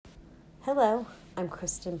Hello, I'm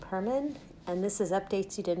Kristen Perman, and this is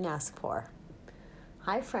Updates You Didn't Ask For.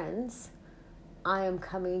 Hi, friends. I am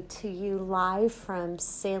coming to you live from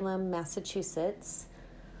Salem, Massachusetts,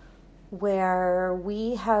 where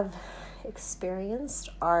we have experienced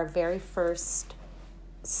our very first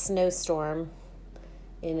snowstorm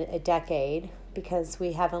in a decade because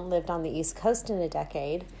we haven't lived on the East Coast in a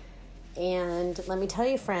decade. And let me tell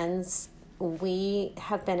you, friends, we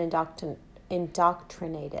have been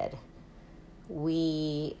indoctrinated.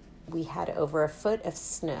 We had over a foot of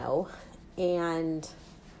snow, and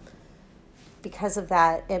because of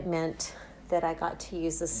that, it meant that I got to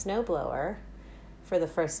use a snowblower for the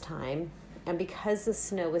first time. And because the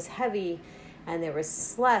snow was heavy and there was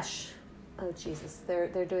slush, oh Jesus, they're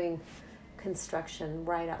doing construction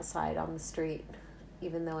right outside on the street,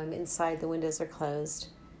 even though I'm inside, the windows are closed.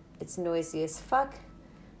 It's noisy as fuck,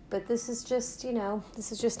 but this is just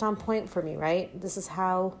on point for me, right? This is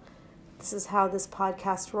how this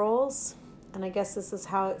podcast rolls, and I guess this is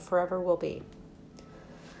how it forever will be.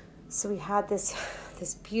 So we had this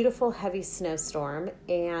beautiful heavy snowstorm,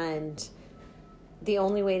 and the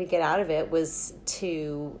only way to get out of it was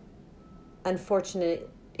to, unfortunate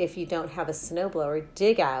if you don't have a snowblower,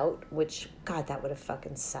 dig out, which, God, that would have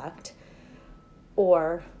fucking sucked,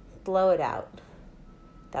 or blow it out.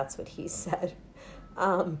 That's what he said.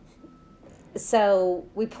 So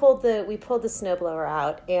we pulled the snowblower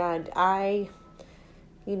out, and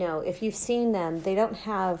if you've seen them, they don't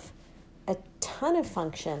have a ton of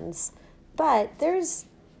functions, but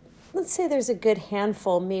let's say there's a good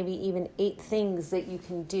handful, maybe even 8 things that you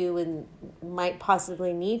can do and might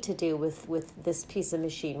possibly need to do with this piece of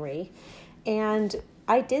machinery. And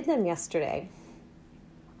I did them yesterday.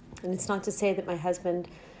 And it's not to say that my husband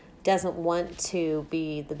doesn't want to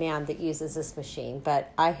be the man that uses this machine,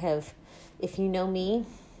 but I have, if you know me,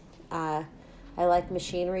 I like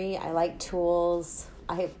machinery, I like tools.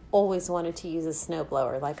 I have always wanted to use a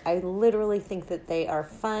snowblower. Like, I literally think that they are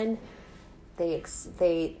fun.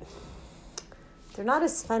 They're not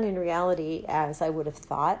as fun in reality as I would have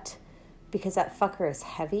thought, because that fucker is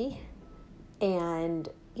heavy, and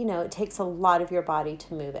it takes a lot of your body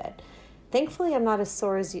to move it. Thankfully, I'm not as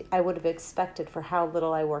sore as I would have expected for how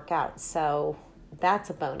little I work out, so that's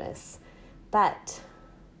a bonus. But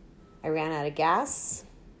I ran out of gas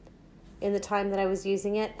in the time that I was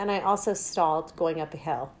using it, and I also stalled going up a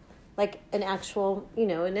hill, like an actual,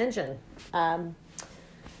 an engine.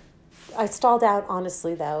 I stalled out,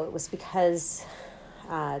 honestly, though. It was because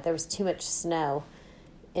there was too much snow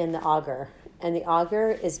in the auger, and the auger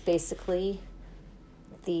is basically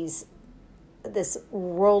this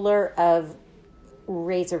roller of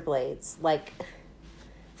razor blades, like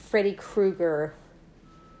Freddy Krueger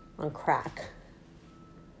on crack.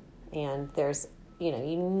 And there's, you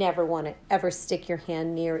never want to ever stick your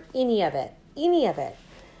hand near any of it.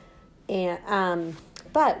 And,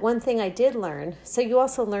 but one thing I did learn, so you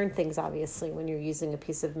also learn things, obviously, when you're using a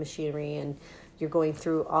piece of machinery and you're going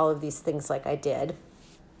through all of these things like I did.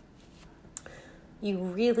 You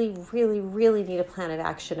really, really, really need a plan of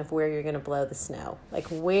action of where you're going to blow the snow. Like,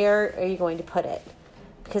 where are you going to put it?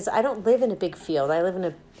 Because I don't live in a big field. I live in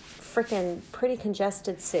a freaking pretty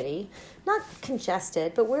congested city. Not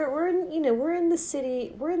congested, but we're in the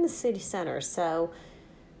city. We're in the city center, so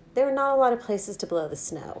there are not a lot of places to blow the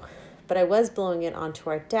snow. But I was blowing it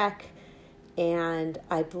onto our deck, and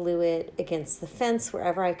I blew it against the fence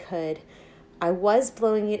wherever I could. I was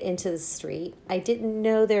blowing it into the street. I didn't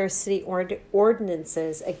know there are city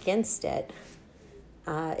ordinances against it.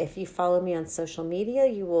 If you follow me on social media,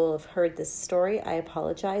 you will have heard this story. I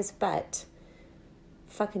apologize, but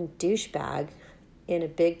fucking douchebag in a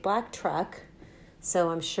big black truck.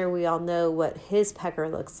 So I'm sure we all know what his pecker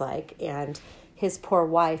looks like, and his poor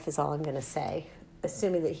wife is all I'm going to say,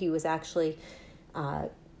 assuming that he was actually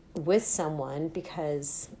with someone,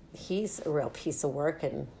 because he's a real piece of work,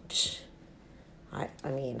 and I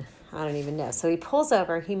don't even know. So he pulls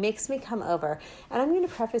over, he makes me come over, and I'm going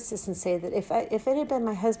to preface this and say that if it had been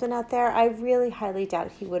my husband out there, I really highly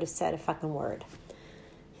doubt he would have said a fucking word.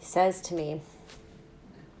 He says to me,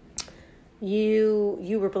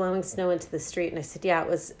 you were blowing snow into the street. And I said, yeah, it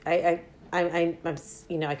was, I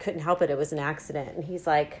couldn't help it. It was an accident. And he's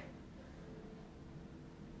like,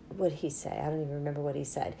 what did he say? I don't even remember what he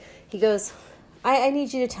said. He goes, I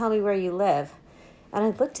need you to tell me where you live. And I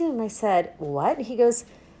looked at him and I said, what? He goes,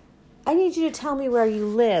 I need you to tell me where you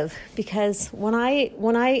live, because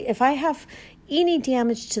if I have any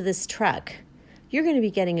damage to this truck, you're going to be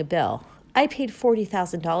getting a bill. I paid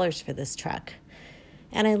 $40,000 for this truck.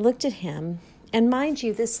 And I looked at him, and mind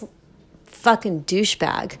you, this fucking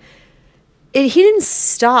douchebag He didn't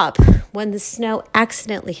stop when the snow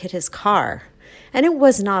accidentally hit his car. And it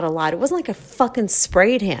was not a lot. It wasn't like I fucking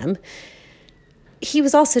sprayed him. He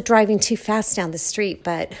was also driving too fast down the street,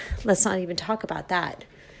 but let's not even talk about that.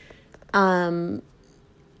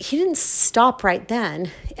 He didn't stop right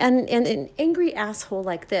then. And an angry asshole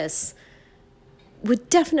like this would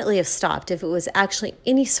definitely have stopped if it was actually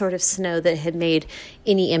any sort of snow that had made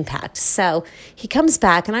any impact. So he comes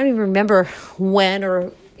back, and I don't even remember when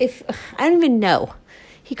or if, I don't even know.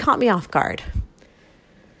 He caught me off guard.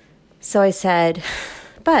 So I said,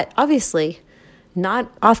 but obviously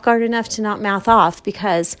not off guard enough to not mouth off,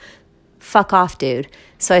 because fuck off, dude.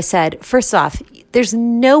 So I said, first off, there's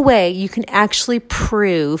no way you can actually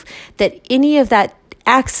prove that any of that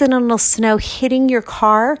accidental snow hitting your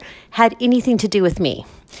car had anything to do with me.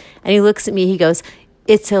 And he looks at me, he goes,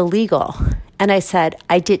 it's illegal. And I said,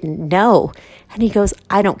 I didn't know. And he goes,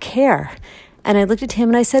 I don't care. And I looked at him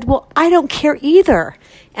and I said, well, I don't care either.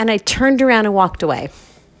 And I turned around and walked away.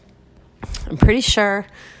 I'm pretty sure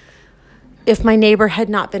if my neighbor had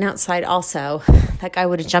not been outside also, that guy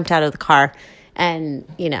would have jumped out of the car and,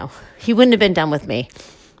 he wouldn't have been done with me.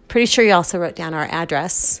 Pretty sure he also wrote down our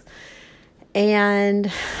address.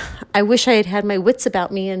 And I wish I had had my wits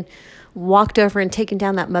about me and walked over and taken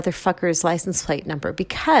down that motherfucker's license plate number,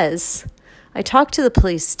 because I talked to the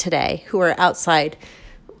police today who are outside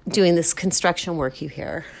doing this construction work you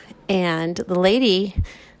hear. And the lady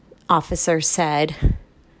officer said,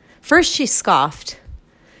 first she scoffed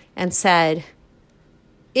and said,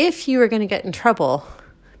 if you were going to get in trouble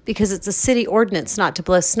because it's a city ordinance not to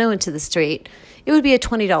blow snow into the street, it would be a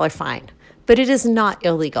 $20 fine, but it is not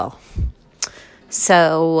illegal.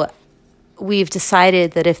 So we've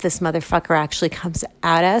decided that if this motherfucker actually comes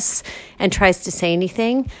at us and tries to say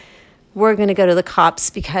anything, we're going to go to the cops,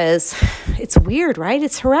 because it's weird, right?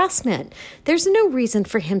 It's harassment. There's no reason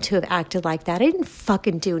for him to have acted like that. I didn't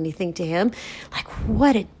fucking do anything to him. Like,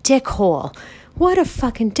 what a dickhole. What a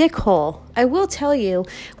fucking dickhole. I will tell you,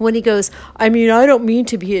 when he goes, I don't mean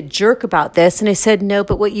to be a jerk about this. And I said, no,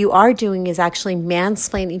 but what you are doing is actually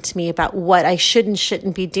mansplaining to me about what I should and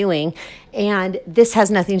shouldn't be doing. And this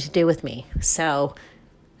has nothing to do with me. So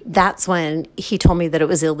that's when he told me that it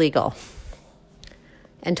was illegal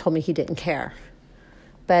and told me he didn't care.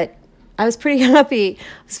 But I was pretty happy.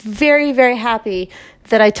 I was very, very happy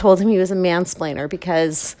that I told him he was a mansplainer,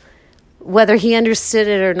 because whether he understood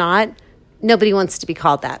it or not, nobody wants to be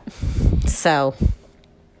called that. So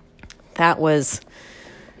that was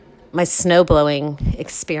my snowblowing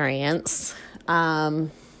experience. I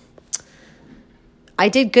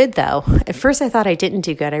did good, though. At first I thought I didn't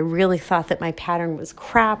do good. I really thought that my pattern was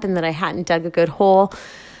crap and that I hadn't dug a good hole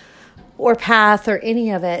or path or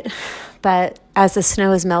any of it. But as the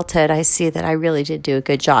snow has melted, I see that I really did do a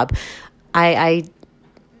good job. I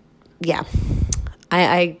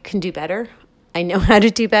can do better. I know how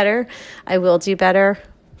to do better. I will do better.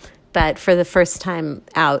 But for the first time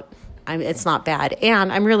out, it's not bad.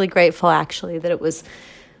 And I'm really grateful, actually, that it was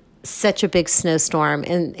such a big snowstorm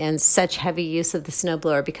and such heavy use of the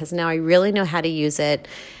snowblower, because now I really know how to use it.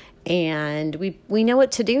 And we know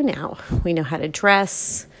what to do now. We know how to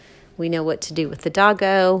dress. We know what to do with the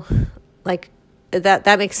doggo. Like,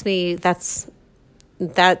 that makes me, that's,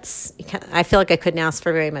 I feel like I couldn't ask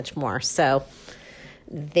for very much more. So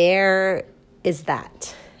there is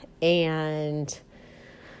that. And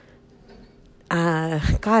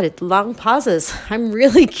long pauses. I'm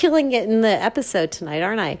really killing it in the episode tonight,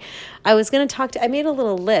 aren't I? I was going to I made a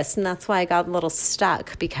little list, and that's why I got a little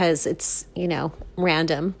stuck, because it's,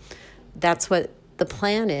 random. That's what the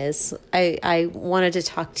plan is. I wanted to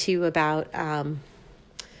talk to you about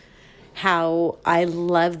how I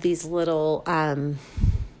love these little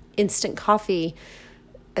instant coffee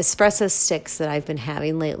espresso sticks that I've been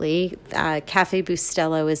having lately. Cafe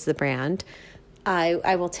Bustelo is the brand.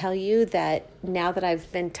 I will tell you that now that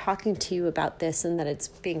I've been talking to you about this and that it's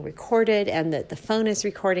being recorded and that the phone is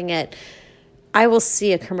recording it, I will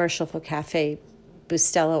see a commercial for Cafe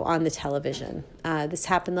Bustelo on the television. This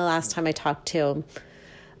happened the last time I talked to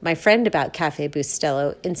my friend about Cafe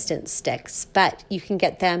Bustelo instant sticks, but you can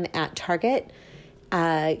get them at Target.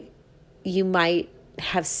 You might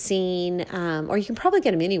have seen, or you can probably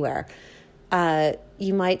get them anywhere.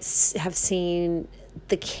 You might have seen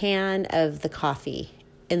the can of the coffee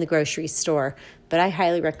in the grocery store, but I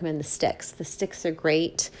highly recommend the sticks. The sticks are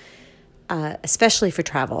great, especially for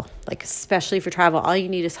travel. All you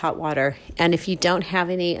need is hot water. And if you don't have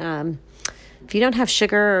any, if you don't have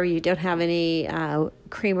sugar or you don't have any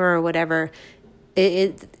creamer or whatever,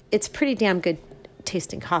 it's pretty damn good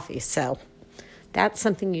tasting coffee. So that's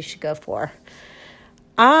something you should go for.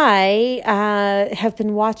 I have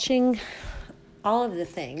been watching all of the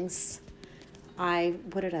things.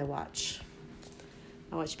 What did I watch?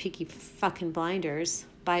 I watched Peaky fucking Blinders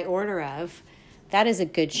by order of. That is a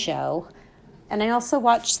good show. And I also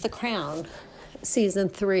watched The Crown season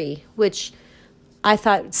 3, which I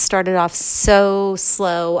thought started off so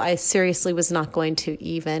slow. I seriously was not going to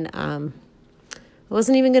even, I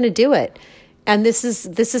wasn't even going to do it. And this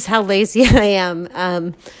is how lazy I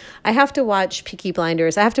am. I have to watch Peaky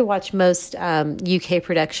Blinders. I have to watch most UK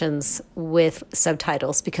productions with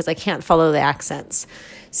subtitles because I can't follow the accents.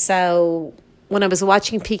 So when I was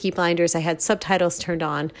watching Peaky Blinders, I had subtitles turned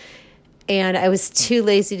on. And I was too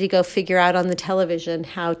lazy to go figure out on the television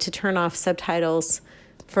how to turn off subtitles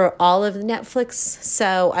for all of Netflix.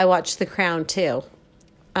 So I watched The Crown too,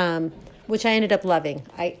 which I ended up loving.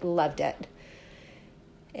 I loved it.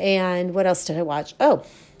 And what else did I watch? Oh,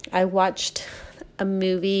 I watched a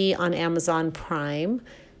movie on Amazon Prime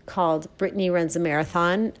called Brittany Runs a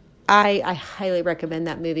Marathon. I highly recommend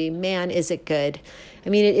that movie. Man, is it good. I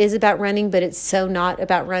mean, it is about running, but it's so not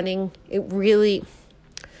about running.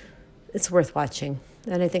 It's worth watching.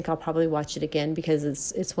 And I think I'll probably watch it again because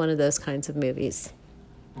it's one of those kinds of movies.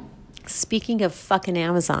 Speaking of fucking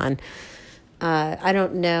Amazon, I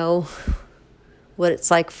don't know what it's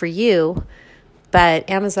like for you, but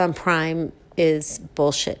Amazon Prime is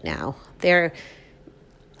bullshit now.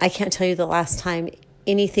 I can't tell you the last time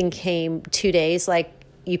anything came 2 days like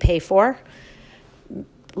you pay for.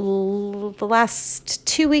 The last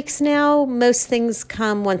 2 weeks now, most things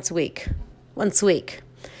come once a week.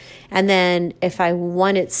 And then if I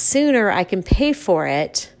want it sooner, I can pay for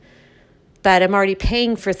it, but I'm already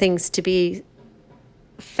paying for things to be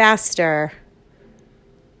faster.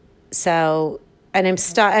 So, and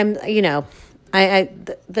the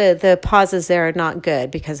pauses there are not good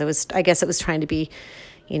because I guess it was trying to be,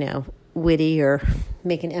 witty or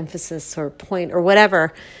make an emphasis or point or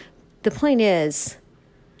whatever. The point is,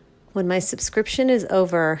 when my subscription is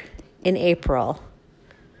over in April,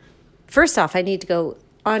 first off, I need to go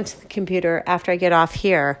onto the computer after I get off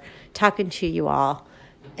here talking to you all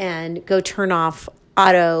and go turn off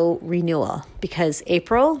auto renewal because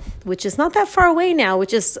April, which is not that far away now,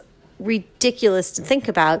 which is ridiculous to think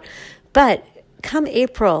about, but come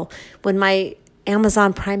April, when my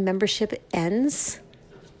Amazon Prime membership ends,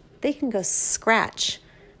 they can go scratch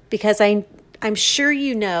because I'm sure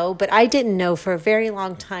you know, but I didn't know for a very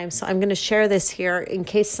long time. So I'm going to share this here in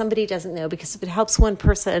case somebody doesn't know, because if it helps one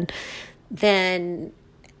person, then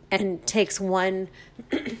and takes one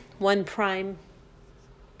Prime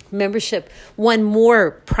membership, one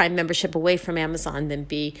more Prime membership away from Amazon, then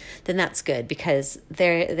that's good because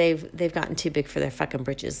they've gotten too big for their fucking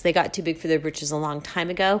britches. They got too big for their britches a long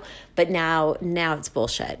time ago, but now it's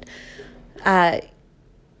bullshit.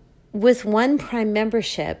 With one Prime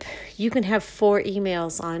membership, you can have 4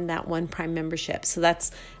 emails on that one Prime membership. So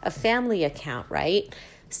that's a family account, right?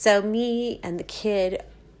 So me and the kid,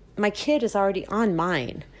 my kid is already on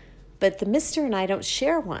mine, but the mister and I don't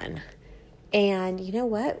share one. And you know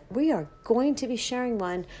what? We are going to be sharing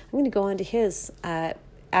one. I'm going to go into his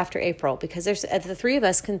after April because there's the 3 of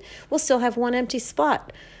us we'll still have one empty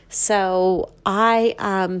spot. So we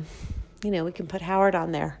can put Howard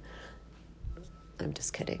on there. I'm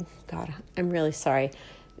just kidding. God, I'm really sorry.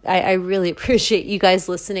 I really appreciate you guys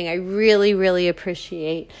listening. I really, really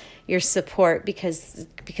appreciate your support because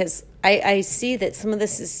I see that some of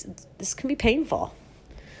this can be painful.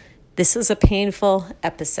 This is a painful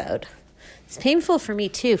episode. It's painful for me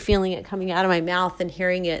too, feeling it coming out of my mouth and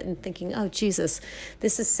hearing it and thinking, oh, Jesus,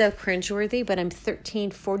 this is so cringeworthy, but I'm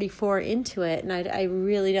 1344 into it and I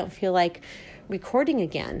really don't feel like recording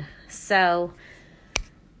again. So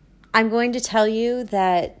I'm going to tell you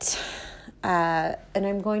that, and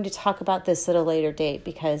I'm going to talk about this at a later date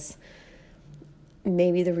because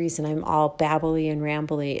maybe the reason I'm all babbly and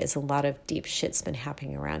rambly is a lot of deep shit's been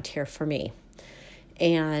happening around here for me.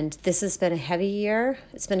 And this has been a heavy year.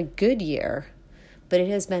 It's been a good year, but it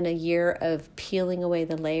has been a year of peeling away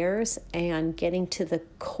the layers and getting to the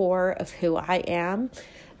core of who I am,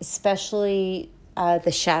 especially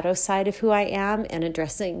the shadow side of who I am, and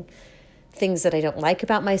addressing things that I don't like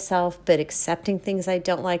about myself, but accepting things I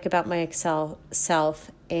don't like about myself,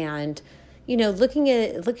 and looking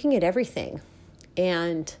at everything.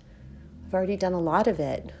 And I've already done a lot of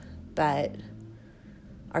it, but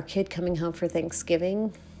our kid coming home for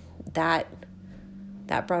Thanksgiving, that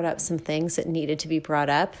brought up some things that needed to be brought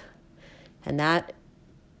up. And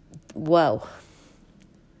whoa,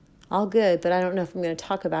 all good, but I don't know if I'm going to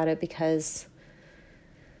talk about it because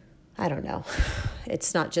I don't know.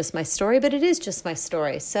 It's not just my story, but it is just my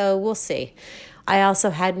story. So we'll see. I also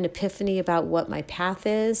had an epiphany about what my path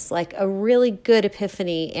is, like a really good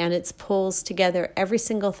epiphany, and it pulls together every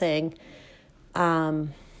single thing. I've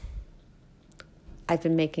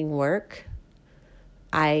been making work.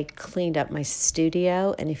 I cleaned up my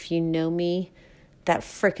studio, and if you know me, that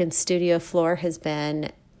frickin' studio floor has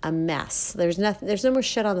been a mess. There's no more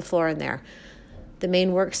shit on the floor in there. The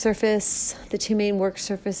main work surface, the two main work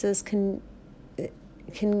surfaces can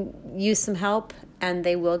use some help, and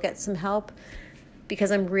they will get some help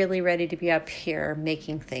because I'm really ready to be up here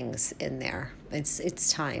making things in there.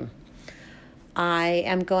 It's time. I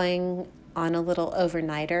am going on a little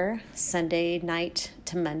overnighter, Sunday night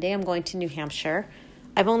to Monday. I'm going to New Hampshire.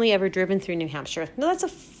 I've only ever driven through New Hampshire. No, that's a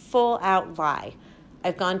full out lie.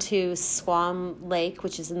 I've gone to Swan Lake,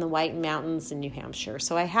 which is in the White Mountains in New Hampshire.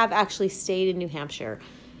 So I have actually stayed in New Hampshire,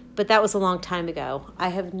 but that was a long time ago.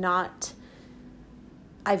 I've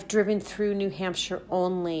driven through New Hampshire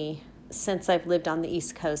only since I've lived on the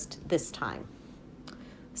East Coast this time.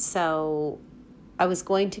 So I was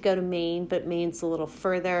going to go to Maine, but Maine's a little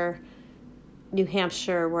further. New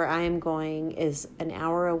Hampshire, where I am going, is an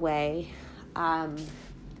hour away. I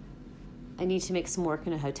need to make some work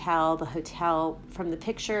in a hotel. The hotel from the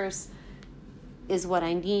pictures is what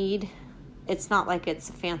I need. It's not like it's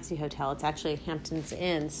a fancy hotel. It's actually a Hamptons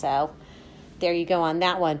Inn. So there you go on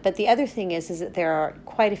that one. But the other thing is that there are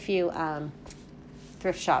quite a few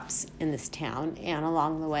thrift shops in this town and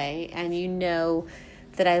along the way. And you know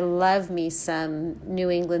that I love me some New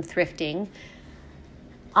England thrifting.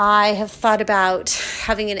 I have thought about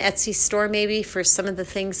having an Etsy store maybe for some of the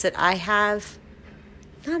things that I have.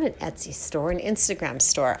 Not an Etsy store, an Instagram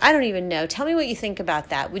store. I don't even know. Tell me what you think about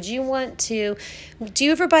that. Do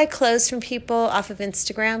you ever buy clothes from people off of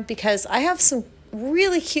Instagram? Because I have some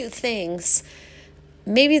really cute things.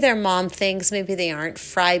 Maybe they're mom things, maybe they aren't.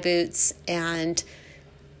 Fry boots and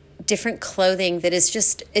different clothing that is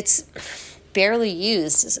just, it's barely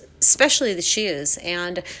used, especially the shoes.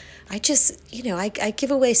 And I just, I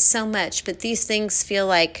give away so much, but these things feel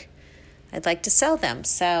like I'd like to sell them.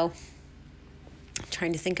 So I'm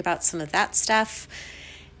trying to think about some of that stuff.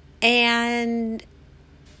 And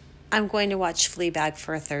I'm going to watch Fleabag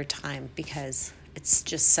for a third time because it's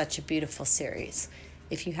just such a beautiful series.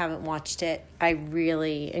 If you haven't watched it, I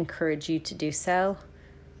really encourage you to do so.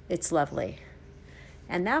 It's lovely.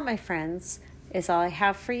 And that, my friends, is all I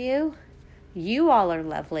have for you. You all are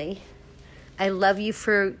lovely. I love you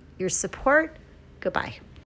for your support. Goodbye.